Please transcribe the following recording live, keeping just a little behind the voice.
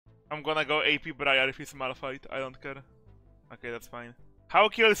I'm gonna go AP Briar if he's Malphite. I don't care. Okay, that's fine. How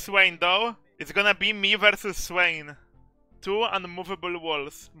kill Swain though? It's gonna be me versus Swain. 2 unmovable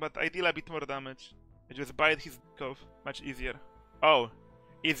walls, but I deal a bit more damage. I just bite his dick off. Much easier. Oh,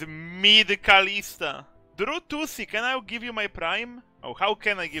 it's mid Kalista. Drututt, can I give you my prime? Oh, how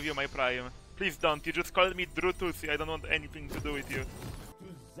can I give you my prime? Please don't, you just called me Drututt. I don't want anything to do with you.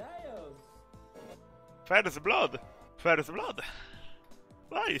 First blood. First blood.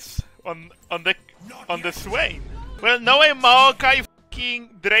 Nice. On the Swain. Well, no way Maokai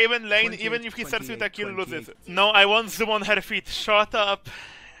f***ing Draven lane, even if he starts with a kill, loses. No, I won't zoom on her feet. Shut up.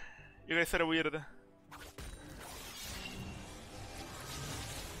 You guys are weird.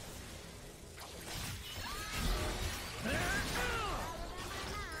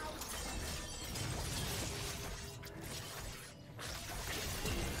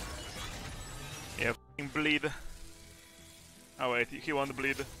 Yeah, f***ing bleed. Oh wait, he won't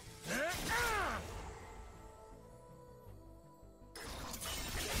bleed.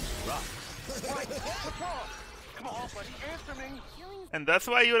 And that's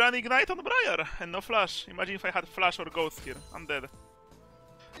why you run Ignite on Briar and no Flash. Imagine if I had Flash or Ghost here. I'm dead.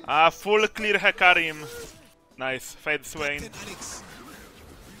 Ah, full clear Hekarim. Nice. Fade Swain.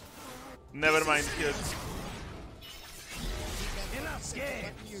 Never mind, kids.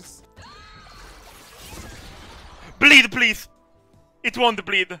 Bleed, please! It won't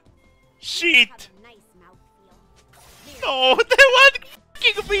bleed. Shit! No, they want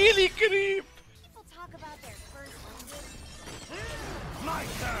fucking Billy creep! My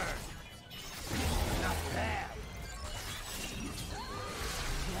turn! Not bad.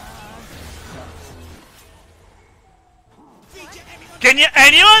 Can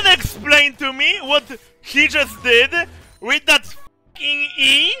anyone explain to me what he just did with that fucking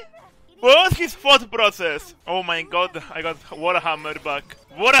E? What was his thought process? Oh my god, I got Warhammer back.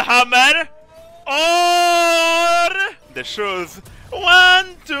 Warhammer or the shoes.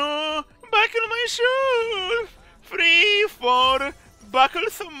 1, 2, buckle my shoes. 3, 4, buckle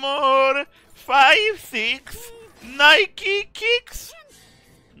some more. 5, 6, Nike kicks.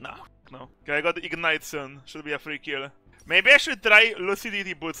 No, no. Okay, I got Ignite soon. Should be a free kill. Maybe I should try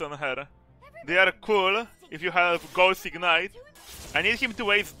Lucidity Boots on her. They are cool if you have Ghost Ignite. I need him to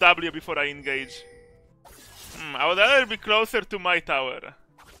waste W before I engage. I would rather be closer to my tower.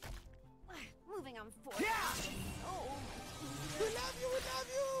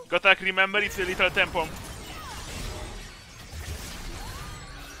 Gotta remember it's a little tempo.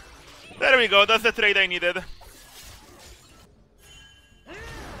 There we go, that's the trade I needed.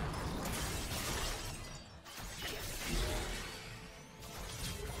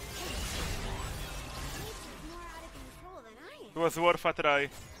 It was worth a try.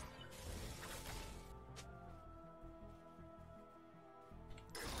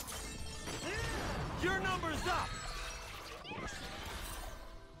 Your number's up.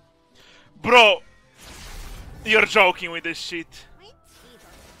 Bro, you're joking with this shit.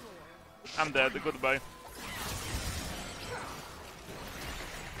 I'm dead. Goodbye.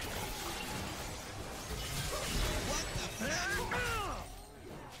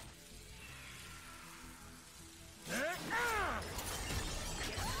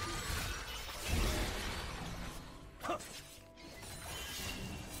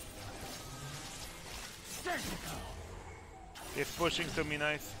 He's pushing to me,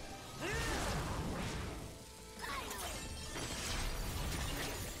 nice.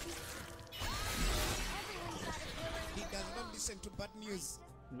 He does not listen to bad news.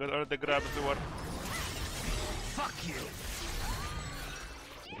 Got all the grabs to work. Fuck you.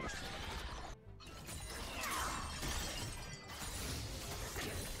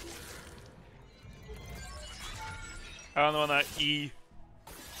 I don't wanna E.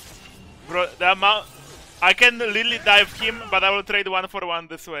 Bro, the amount... I can literally dive him, but I will trade 1 for 1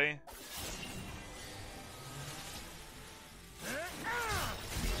 this way.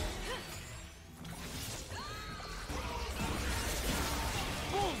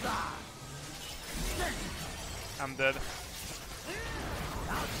 I'm dead.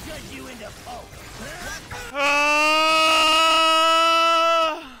 I'll judge you into pulp.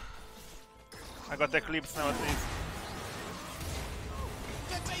 I got Eclipse now at least.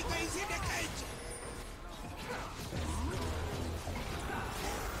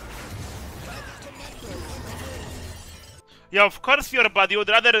 Yeah, of course you're bad. You would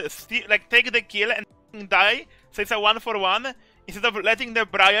rather like take the kill and die, so it's a 1 for 1, instead of letting the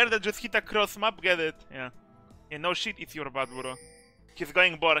Briar that just hit a cross map get it. Yeah. Yeah, no shit, it's your bad, bro. He's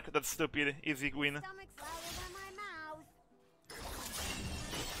going Bork, that's stupid. Easy win.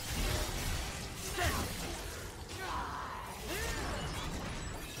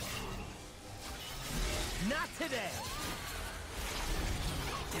 Not today.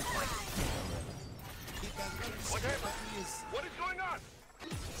 What is going on?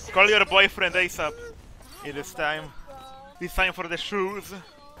 Call your boyfriend ASAP. It is time. It's time for the shoes.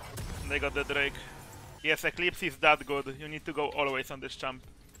 They got the Drake. Yes, Eclipse is that good. You need to go always on this champ,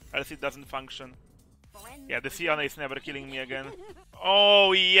 else it doesn't function. Yeah, the Siona is never killing me again.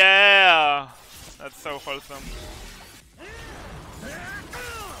 Oh yeah! That's so wholesome.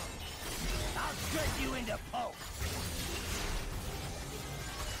 I'll shred you into pulp.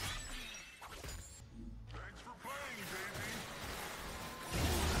 Thanks for playing, baby.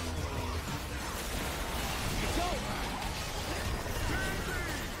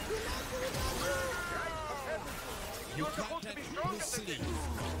 You're supposed to be stronger than this.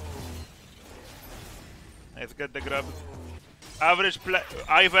 Let's get the grab. Average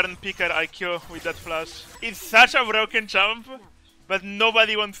Ivern picker IQ with that flash. It's such a broken champ, but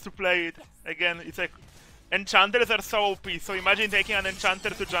nobody wants to play it. Again, it's like enchanters are so OP, so imagine taking an enchanter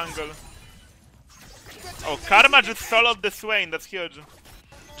to jungle. Oh, Karma just soloed the Swain, that's huge.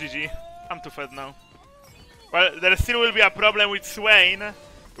 GG. I'm too fed now. Well, there still will be a problem with Swain.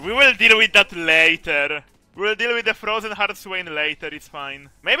 We will deal with that later. We'll deal with the Frozen Heart Swain later, it's fine.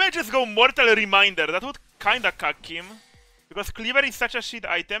 Maybe I just go Mortal Reminder, that would kinda cuck him. Because Cleaver is such a shit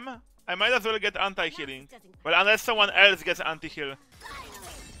item, I might as well get anti-healing. Well, unless someone else gets anti-heal.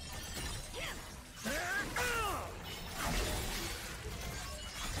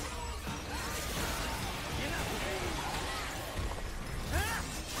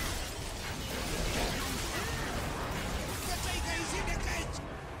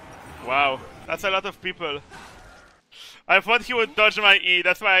 Wow, that's a lot of people. I thought he would dodge my E,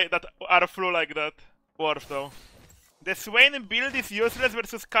 that's why that R flew like that. Worth though. The Swain build is useless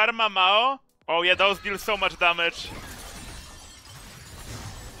versus Karma Mao. Oh yeah, those deal so much damage.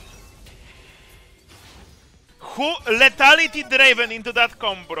 Who lethality Draven into that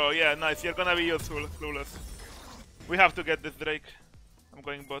combo? Yeah, nice, you're gonna be useful, Clueless. We have to get this Drake. I'm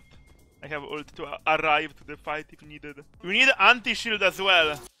going bot. I have ult to arrive to the fight if needed. We need anti-shield as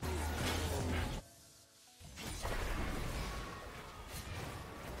well.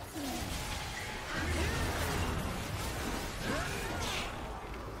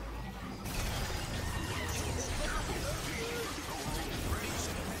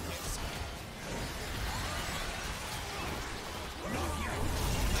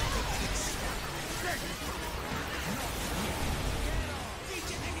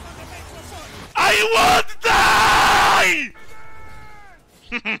 I won't die!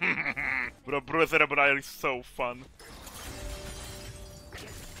 Bro, Bruiser Briar is so fun.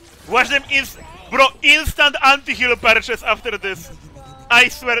 Watch them instant anti-heal purchase after this. I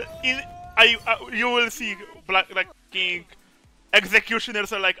swear, you will see like King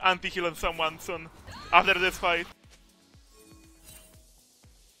Executioners are like anti-heal on someone soon after this fight.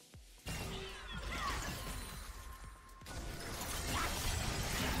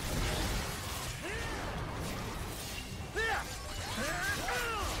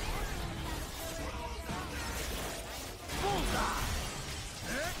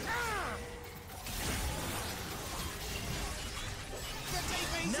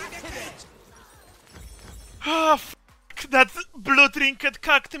 Ah, f that blue trinket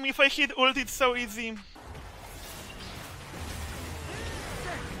cucked me. If I hit ult, it's so easy.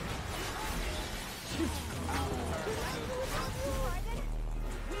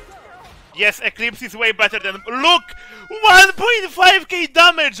 Yes, Eclipse is way better than. Look! 1.5k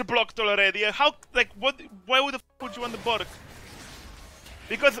damage blocked already. How, like, what? Why would the f would you want the Borg?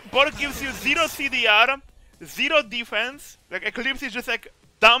 Because Borg gives you 0 CDR, 0 defense. Like, Eclipse is just like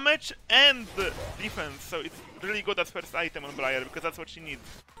damage and defense, so it's really good as first item on Briar because that's what she needs.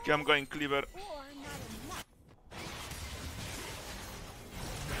 Okay, I'm going Cleaver.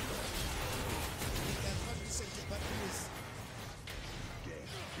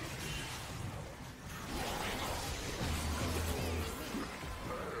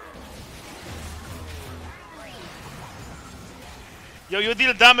 Yo, you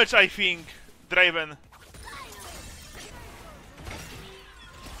deal damage, I think, Draven.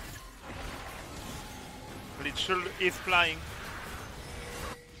 It sure is flying.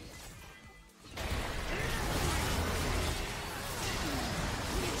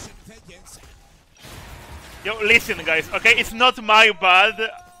 Yo, listen guys, okay? It's not my bad.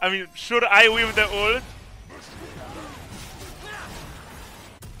 I mean, sure, I whip the ult.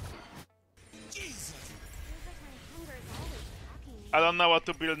 I don't know what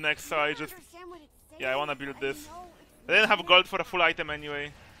to build next, so I just... Yeah, I wanna build this. I didn't have gold for a full item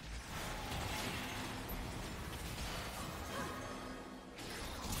anyway.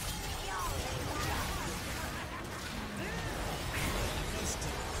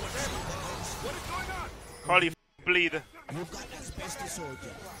 Holy bleed. You got that special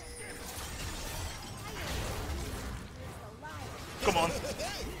soldier. Come on.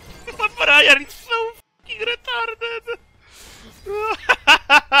 But Brian is so fucking retarded.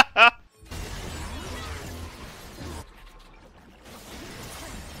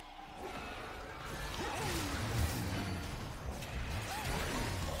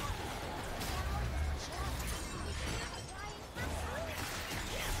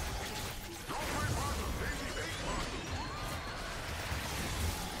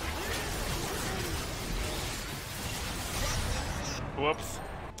 Whoops.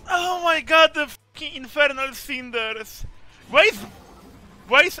 Oh my god, the fucking infernal cinders. Why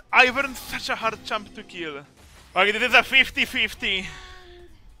is Ivern such a hard champ to kill? Okay, this is a 50-50.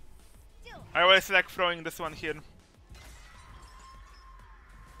 I always like throwing this one here.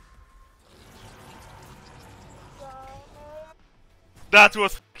 That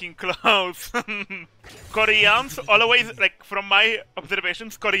was fucking close. Koreans always, like from my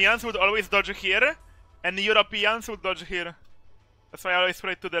observations, Koreans would always dodge here, and Europeans would dodge here. That's why I always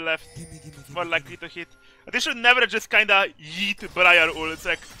play to the left. More likely to hit. They should never just kinda yeet Briar ult. It's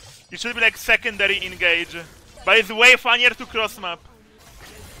like, it should be like secondary engage. But it's way funnier to cross map.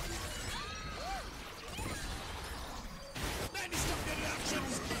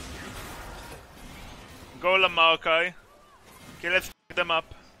 Go Maokai. Okay, let's f them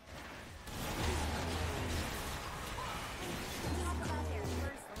up.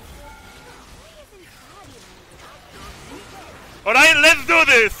 Alright, let's do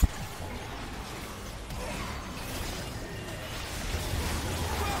this!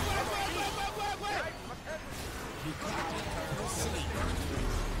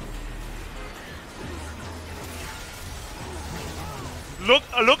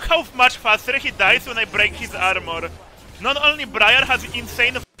 Look how much faster he dies when I break his armor. Not only Briar has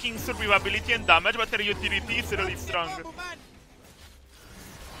insane fucking survivability and damage, but her utility is really strong.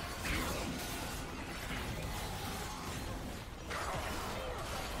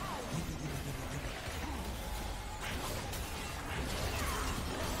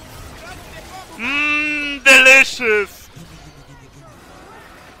 Mmm, delicious!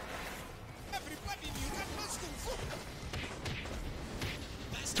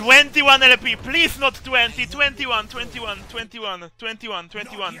 21 LP, please not 20, 21, 21, 21, 21,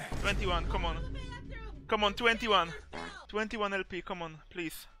 21, 21, come on. Come on, 21. 21 LP, come on,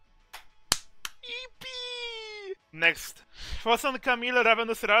 please. EP! Next. Foson, Camille,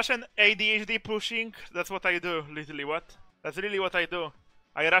 Ravenous Rush and ADHD pushing. That's what I do, literally, what? That's really what I do.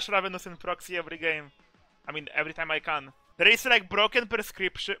 I rush Ravenous in proxy every game. I mean, every time I can. There is like broken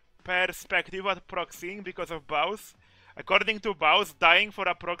perspective at proxying because of bows. According to bows, dying for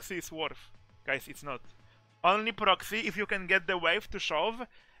a proxy is worth. Guys, it's not. Only proxy if you can get the wave to shove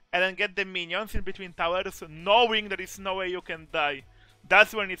and then get the minions in between towers knowing there is no way you can die.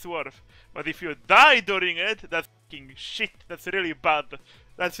 That's when it's worth. But if you die during it, that's fucking shit. That's really bad.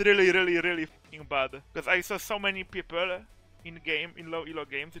 That's really fucking bad. Because I saw so many people in low elo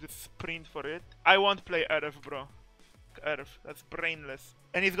games just sprint for it. I won't play RF, bro. Earth. That's brainless.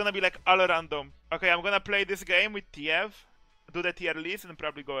 And it's gonna be like all random. Okay, I'm gonna play this game with TF, do the tier list, and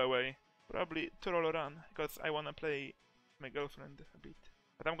probably go away. Probably troll run, because I wanna play my girlfriend a bit.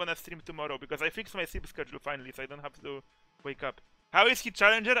 But I'm gonna stream tomorrow, because I fixed my sleep schedule finally, so I don't have to wake up. How is he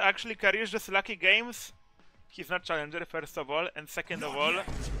challenger? Actually, Career is just lucky games. He's not challenger, first of all, and second of all,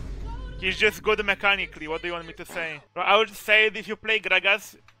 he's just good mechanically. What do you want me to say? Well, I would say that if you play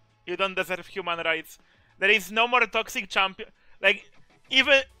Gragas, you don't deserve human rights. There is no more toxic champion. Like,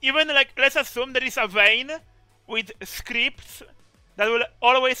 even like, let's assume there is a Vayne with scripts that will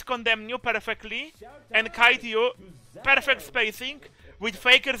always condemn you perfectly and kite you, perfect spacing, with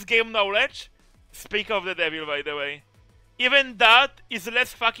Faker's game knowledge. Speak of the devil, by the way. Even that is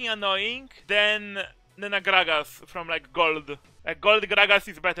less fucking annoying than a Gragas from like Gold. Like Gold Gragas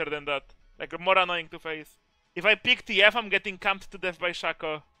is better than that. Like more annoying to face. If I pick TF, I'm getting camped to death by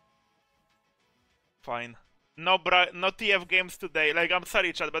Shaco. Fine. No TF games today. Like, I'm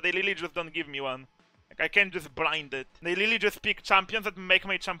sorry, chat, but they really just don't give me one. Like, I can't just blind it. They really just pick champions that make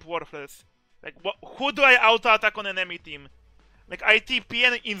my champ worthless. Like, who do I auto-attack on an enemy team? Like, I TP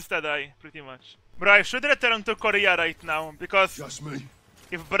and insta-die, pretty much. Bro, I should return to Korea right now, because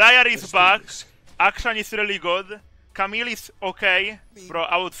if Briar is back, Akshan is really good, Camille is okay. Bro,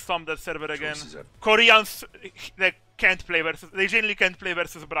 I would stomp that server again. Koreans, they can't play versus... They generally can't play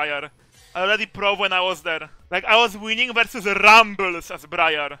versus Briar. I already proved when I was there. Like, I was winning versus Rumbles as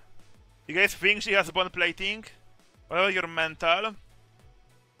Briar. You guys think she has bone plating? Well, you're mental.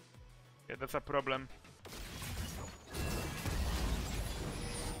 Yeah, that's a problem.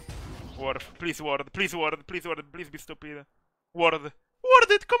 Worf, please ward, please ward, please ward, please be stupid. Ward. Ward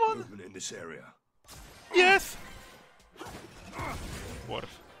it, come on! Movement in this area. Yes!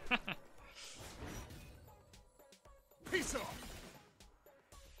 Worf. Peace off.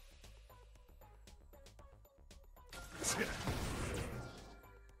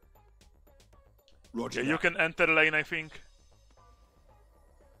 Roger. Yeah, you can enter lane, I think.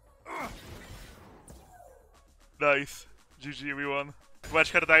 Nice. GG, we won.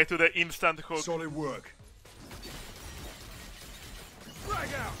 Watch her die to the instant hook. Solid work. Frag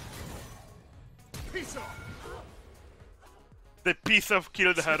out. Peace off. The piece of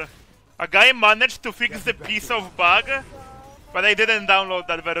killed her. A guy managed to fix the piece of bug, but I didn't download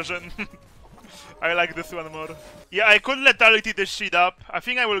that version. I like this one more. Yeah, I could lethality this shit up. I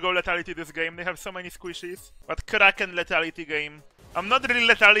think I will go lethality this game. They have so many squishies. But Kraken lethality game. I'm not really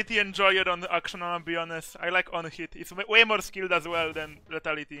lethality enjoyer on action, I'll be honest. I like on hit. It's way more skilled as well than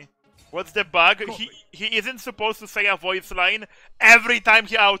lethality. What's the bug? He isn't supposed to say a voice line every time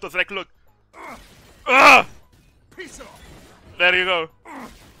he autos. Like, look. Ugh! There you go.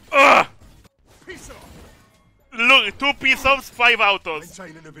 Ugh! Look, 2 piece-offs, 5 autos.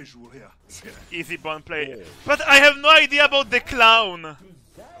 Maintaining a visual here. Easy bond play. But I have no idea about the clown.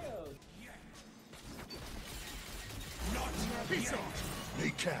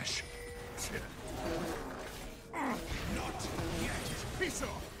 Need cash. Not yet. Peace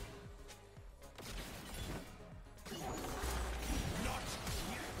off. Not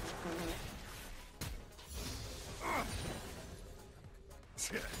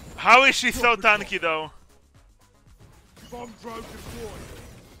yet. How is she so tanky though? Bomb drone deployed.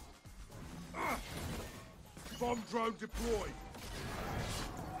 Bomb drone deployed.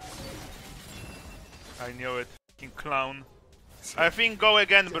 I knew it. Fucking clown. I think go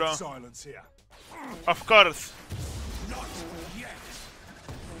again, bro. Silence here. Of course. Not yet.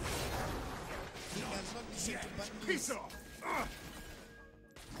 Peace off.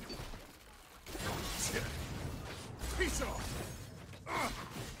 Peace off.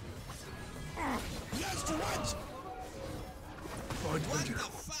 Let's do it.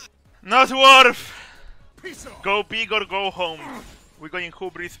 Not Worf. Peace off. Go big or go home. We're going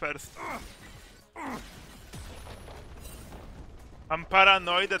hubris first. I'm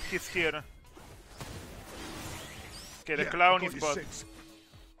paranoid that he's here. Okay, the clown is bot.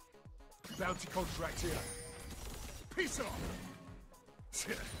 Bounty contract here. Peace off.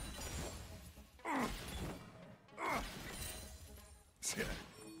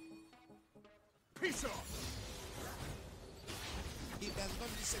 Peace off. He does not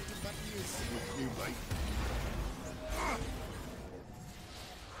listen to bad news. You, mate.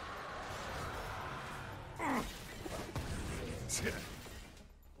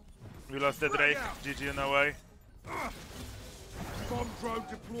 We lost the Drake. GG, no way. Bomb drone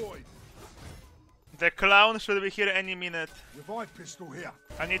deployed. The clown should be here any minute. Revive pistol here.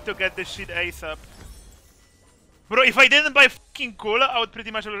 I need to get this shit ASAP. Bro, if I didn't buy fucking cool, I would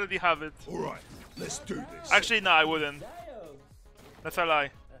pretty much already have it. Alright, let's do this. Actually, no, I wouldn't. That's a lie.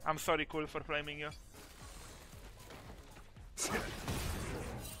 I'm sorry, cool, for flaming you. Frag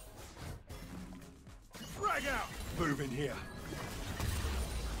out. Move in here.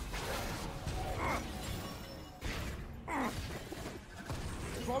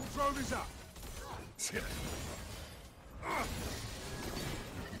 Bomb drone is up.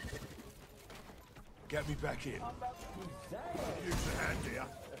 Get me back in. Use the hand here.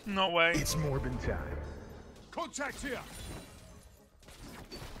 No way. It's Morbin time. Contact here.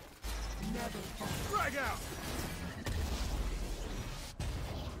 Frag out.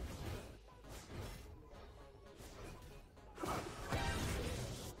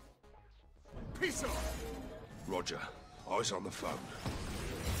 Peace off. Roger. Eyes on the phone.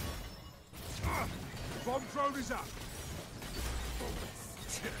 Bomb drone is up.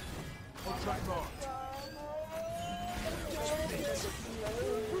 Contract marked.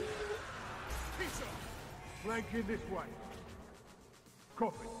 Peace off. Flank in this way.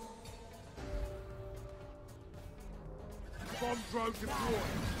 Copy. Bomb drone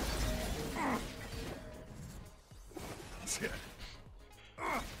deployed.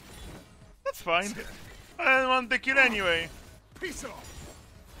 That's fine. I didn't want the kill anyway. Peace off.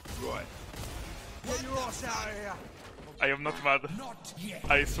 Right. Get your ass out of here. I am not mad. Not yet.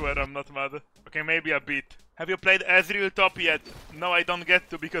 I swear I'm not mad. Okay, maybe a bit. Have you played Ezreal top yet? No, I don't get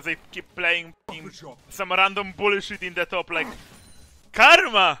to because I keep playing some random bullshit in the top like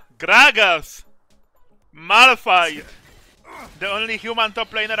Karma, Gragas, Malphite. The only human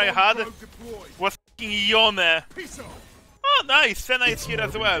top laner I had was f***ing Yone. Oh nice, Senna is here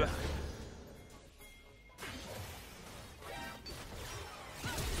as well.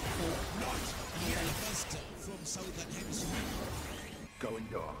 Going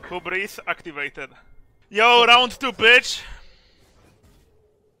dark. Hubris activated. Yo, round 2, bitch!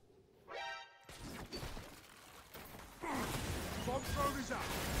 Bomb thrown is up.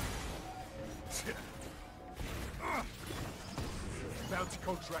 Bounty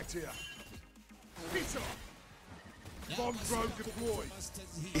contract here. Peter! Bomb drone deployed.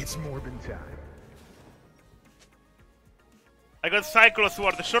 It's more than time. I got Cyclo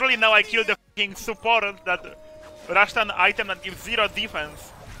Sword. Surely now I killed the fucking support that rushed an item that gives 0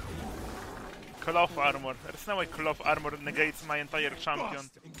 defense. Cloth armor. There's no way cloth armor negates my entire champion.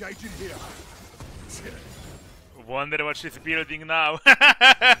 Engaging here. Wonder what she's building now.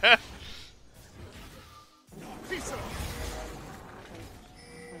 Peter!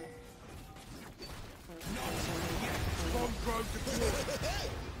 Bomb drone deployed.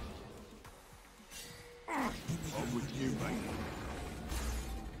 I'm with you, mate.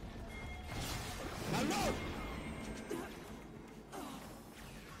 Hello!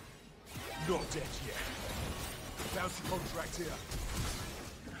 Not dead yet. Bounty contract here.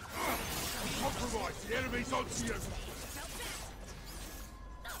 Compromise. The enemy's onto you.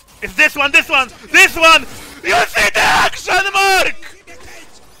 It's this one, this one, this one! You see the action mark!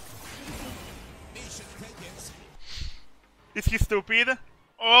 Is he stupid?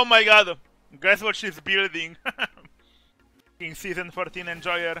 Oh my god. Guess what she's building. In season 14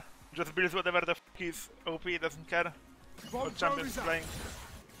 enjoyer. Just builds whatever the f is. OP doesn't care what champion's playing.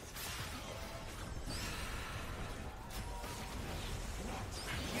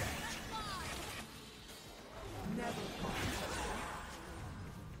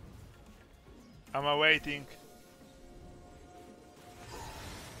 I'm awaiting.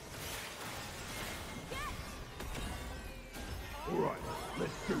 Alright,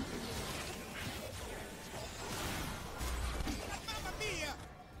 let's do this.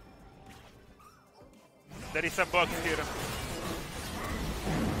 There is a box here.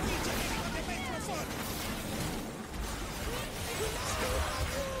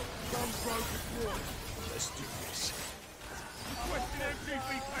 Let's do this. Requesting MVP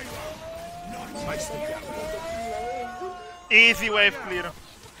payload. Nice to get. Easy wave clear.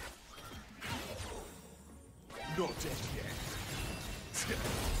 Not dead yet.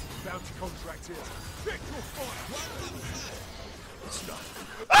 Bounty contract here. Pick your fire. It's not.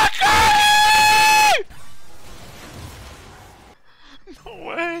 Okay! No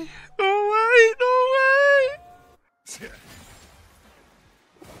way! No way! No way!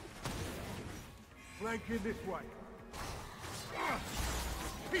 Flank in this way.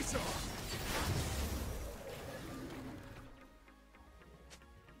 Peace off.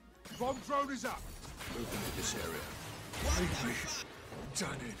 Bomb drone is up. Move into this area. Leave me.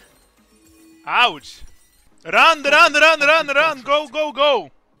 Done in. Ouch! Run! Run! Run! Run! Run! Go! Go!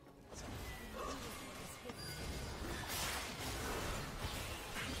 Go!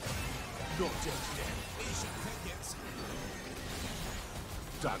 Not dead yet.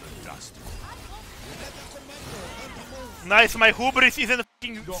 Done and dusted. Nice, my hubris isn't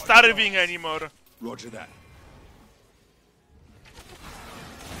fucking starving anymore. Roger that.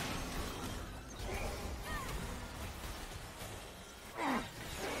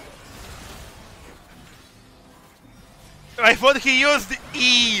 I thought he used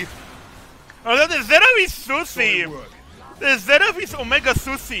E. Although the Zero is Susi. The Zero is Omega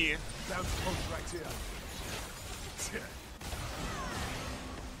Susi. Bounce contract here.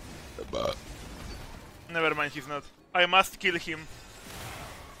 Never mind, he's not. I must kill him.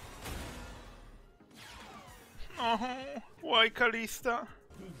 Oh, why Kalista?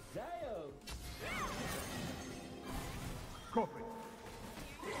 Copy.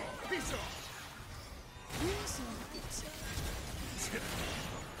 Peace off.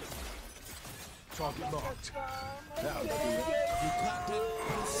 Target marked. Now,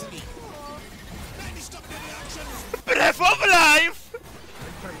 Breath of life!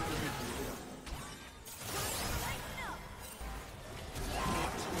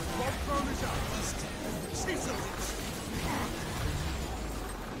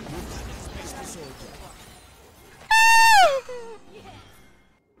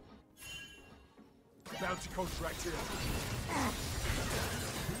 Bounty contract here.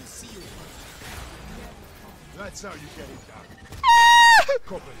 That's how you get it done.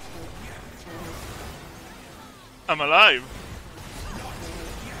 Copy. I'm alive.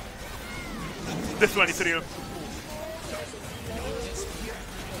 This one is real.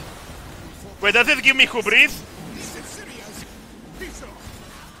 Wait, does it give me hubris?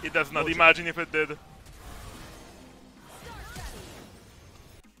 It does not. Imagine if it did.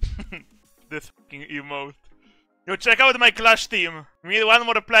 This fucking emote. Yo, check out my Clash team. We need one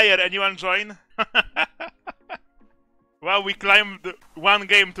more player. Anyone join? What? Wow, we climbed one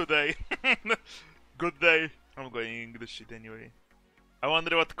game today. Good day. I'm going this shit anyway. I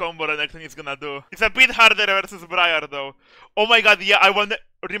wonder what combo Renekton is gonna do. It's a bit harder versus Briar though. Oh my god, yeah, I want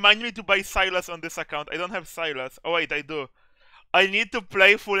remind me to buy Sylas on this account. I don't have Sylas. Oh wait, I do. I need to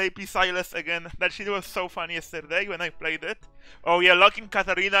play full AP Sylas again. That shit was so fun yesterday when I played it. Oh yeah, locking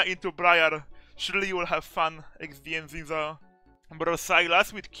Katarina into Briar. Surely you will have fun, XD and Zinza. Bro,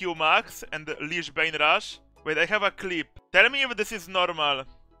 Sylas with Q Max and Leash Bane Rush. Wait, I have a clip. Tell me if this is normal.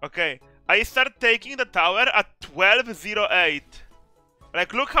 Okay, I start taking the tower at 12:08.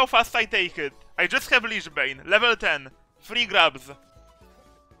 Like, look how fast I take it. I just have Leash Bane, level 10, 3 grabs.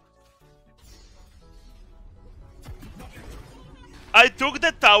 I took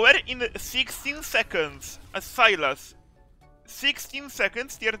the tower in 16 seconds as Sylas. 16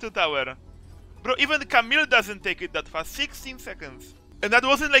 seconds, tier 2 tower. Bro, even Camille doesn't take it that fast. 16 seconds. And that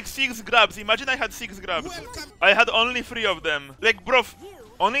wasn't like 6 grabs. Imagine I had 6 grabs. I had only 3 of them. Like, bro,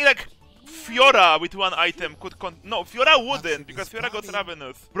 only like Fiora with 1 item could no, Fiora wouldn't, because Fiora got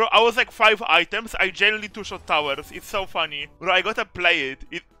Ravenous. Bro, I was like 5 items, I genuinely 2-shot towers. It's so funny. Bro, I gotta play it.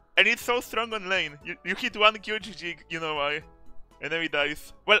 And it's so strong on lane. You hit 1 QGG, you know why. Enemy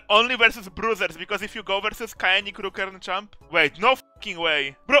dies. Well, only versus bruisers, because if you go versus Kaenik, Rookern Champ... Wait, no fucking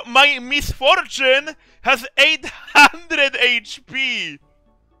way. Bro, my Misfortune has 800 HP!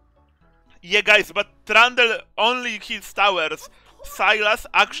 Yeah, guys, but Trundle only hits towers. Sylas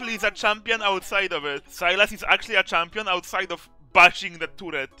actually is a champion outside of it. Sylas is actually a champion outside of bashing the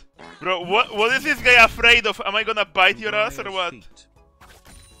turret. Bro, what is this guy afraid of? Am I gonna bite your ass or what?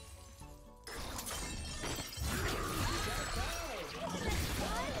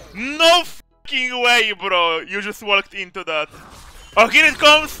 No fucking way, bro! You just walked into that. Oh, here it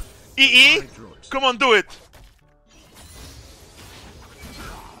comes! EE! Come on, do it!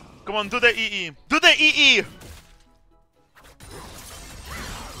 Come on, do the EE! Do the EE!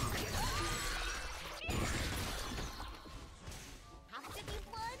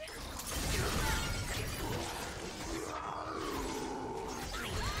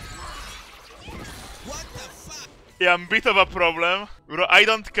 Yeah, I'm a bit of a problem. Bro, I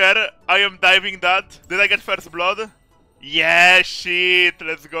don't care. I am diving that. Did I get first blood? Yeah, shit.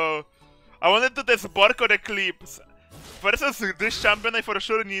 Let's go. I wanted to test Bork or Eclipse. Versus this champion, I for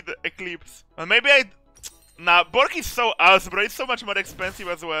sure need Eclipse. And maybe I... Nah, Bork is so ass, bro. It's so much more expensive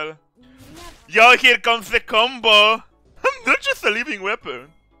as well. Yo, here comes the combo. I'm not just a living weapon.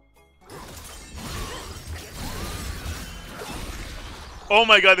 Oh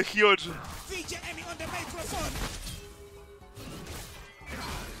my god, huge.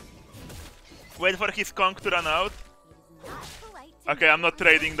 Wait for his conk to run out. Okay, I'm not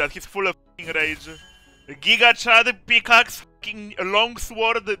trading that. He's full of f***ing rage. Giga Chad, Pickaxe, f***ing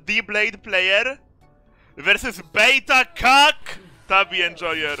Longsword, D-Blade player versus Beta Cuck, Tabby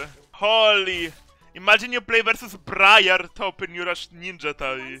Enjoyer. Holy. Imagine you play versus Briar top and you rush Ninja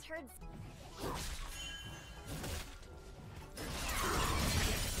Tabby.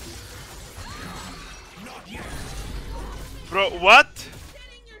 Bro, what?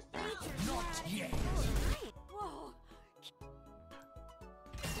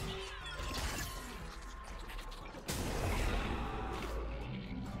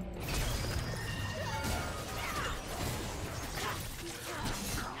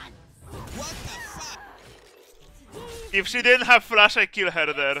 If she didn't have flash, I kill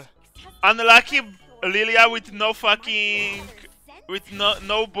her there. Unlucky Lilia with no fucking... with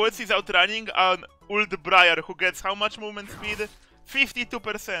no boots is outrunning an ult Briar who gets how much movement speed?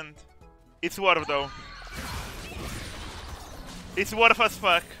 52%. It's worth though. It's worth as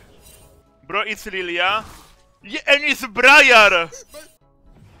fuck. Bro, it's Lilia. Yeah, and it's Briar!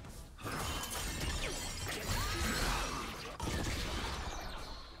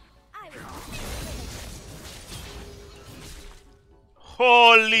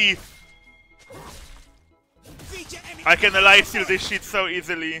 Holy! I can lifesteal this shit so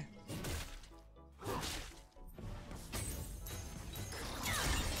easily.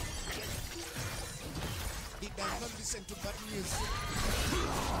 He does not listen to bad news.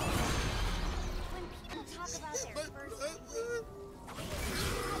 When people talk about their first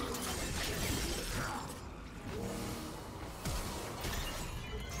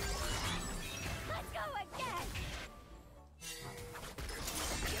let's go again!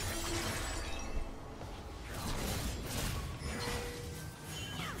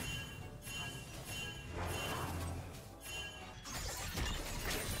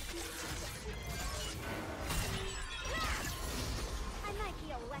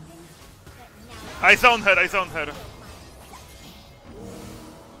 I zoned her, I zoned her.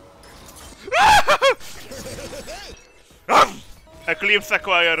 Eclipse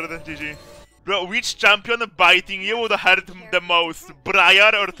acquired, GG. Bro, which champion biting you would hurt the most?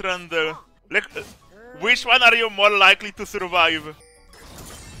 Briar or Trundle? Like, which one are you more likely to survive?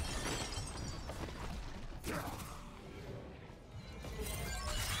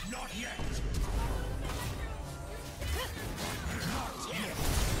 Not yet.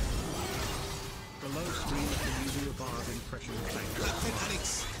 Below screen can you do a bard impression? Captain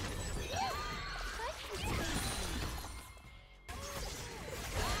Alex.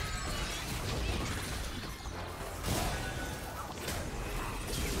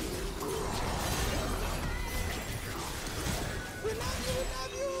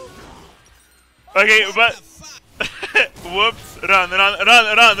 Okay, but whoops! Run!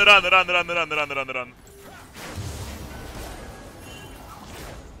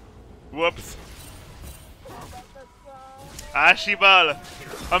 Whoops! Ashibal!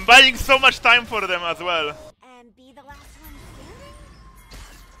 I'm buying so much time for them as well. And be the last one standing?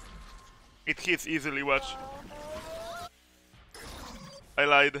 It hits easily. Watch. I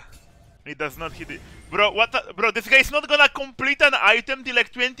lied. It does not hit it. Bro, what? Bro, this guy is not gonna complete an item till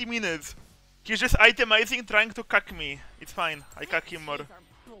like 20 minutes. He's just itemizing, trying to cuck me. It's fine. I cuck him more.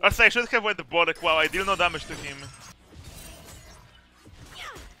 Also, I should have went Borek. Wow, I deal no damage to him.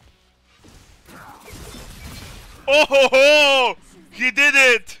 Oh ho ho! He did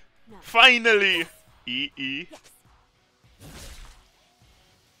it! Finally! E.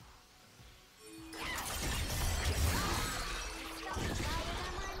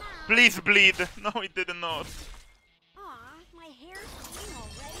 Please bleed. No, it did not. Aw, my hair's green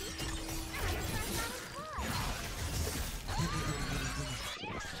already.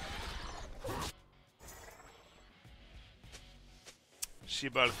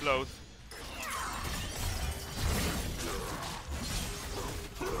 Shibal close.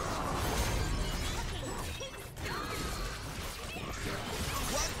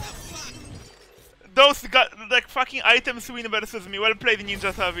 Those like fucking items win versus me. Well played,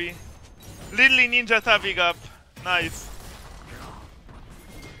 Ninja Tavi. Literally Ninja Tavi gap. Nice.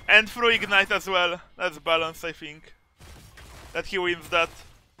 And through Ignite as well. That's balanced, I think. That he wins that.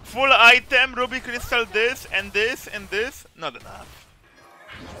 Full item, Ruby Crystal, this, and this, and this. Not enough.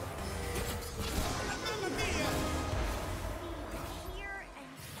 Here and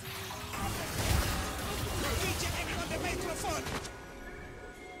DJ on the microphone.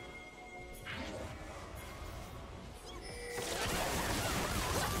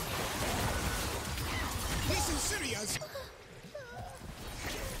 This is serious.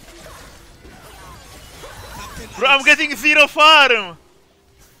 Bro, I'm getting 0 farm!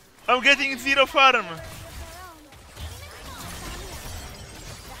 I'm getting 0 farm!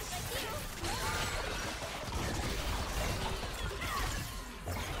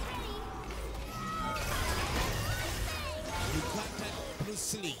 You Captain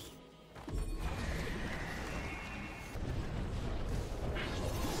Bruce Lee.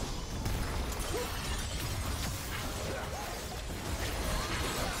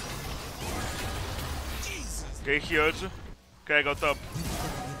 Okay, huge. Okay, I got top.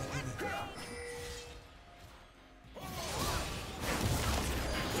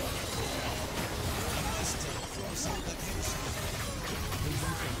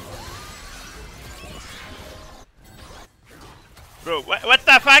 Bro, what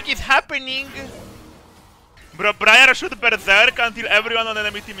the fuck is happening? Bro, Briar should berserk until everyone on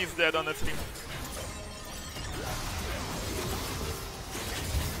enemy team is dead, honestly.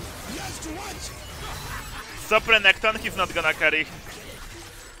 Stop Renekton, he's not gonna carry.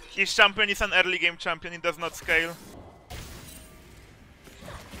 His champion is an early game champion, it does not scale.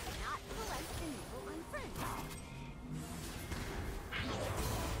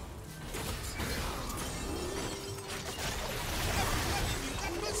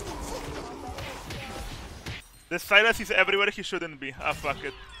 The Silas is everywhere he shouldn't be. Ah, fuck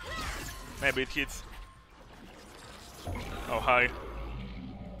it. Maybe it hits. Oh, hi.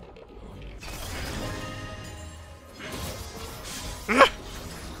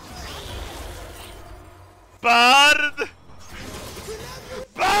 Bard!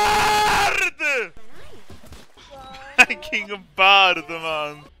 Bard! King Bard,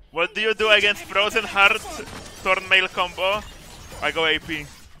 man. What do you do against Frozen Heart Thornmail combo? I go AP.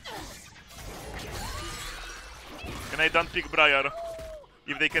 And I don't pick Briar.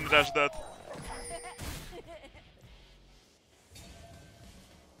 If they can rush that.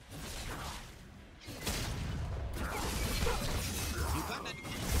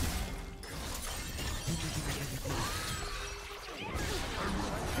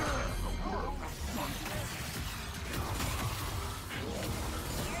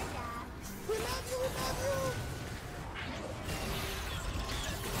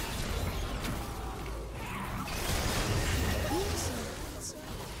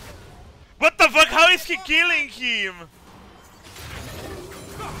 fuck? How is he killing him?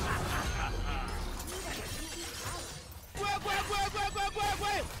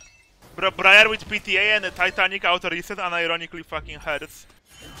 Bro, Briar with PTA and a Titanic auto reset unironically fucking hurts.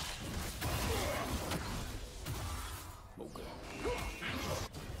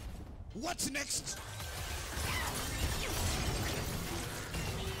 What's next?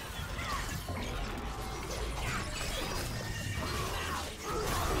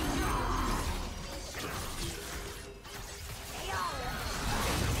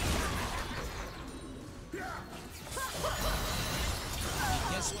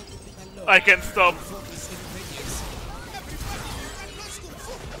 I can't stop.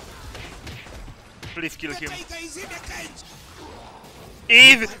 Please kill him.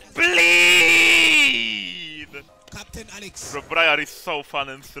 Please! Captain Alex. Bro, Briar is so fun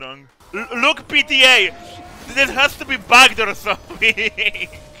and strong. Look, PTA! This has to be bugged or something!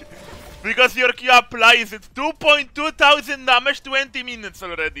 Because your Q applies it. 2.2 thousand damage, 20 minutes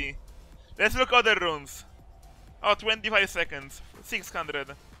already. Let's look other runes. Oh, 25 seconds.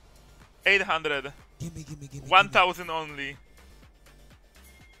 600. 800. Gimme. 1000 only.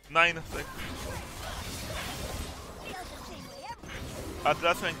 9 seconds.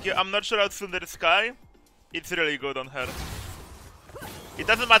 Atlas and Q. I'm not sure about Thunder Sky. It's really good on her. It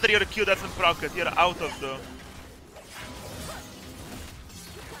doesn't matter your Q doesn't proc it. You're out of the...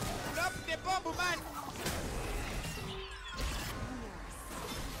 Drop the bomb, man.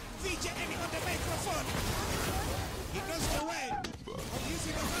 Feature Emmy on the microphone. He knows the way of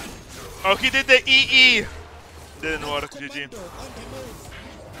using the hand. Oh, he did the EE! Didn't work, GG. Commando on the move.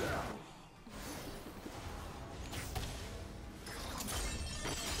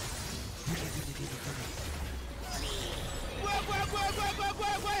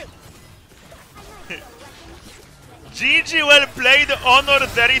 GG, well played. Honor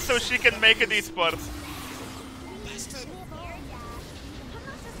Zeri so she can make it esports. Bastard.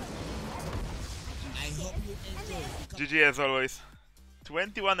 I hope you enjoy. GG as always.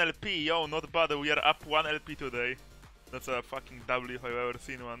 21 LP, yo, not bad. We are up 1 LP today. That's a fucking W if I've ever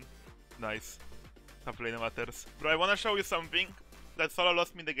seen one. Nice. Top lane matters. Bro, I wanna show you something that solo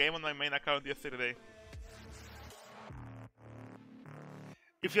lost me the game on my main account yesterday.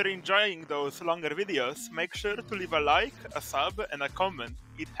 If you're enjoying those longer videos, make sure to leave a like, a sub, and a comment.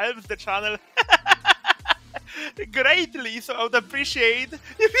 It helps the channel greatly, so I would appreciate if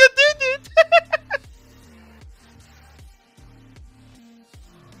you did it!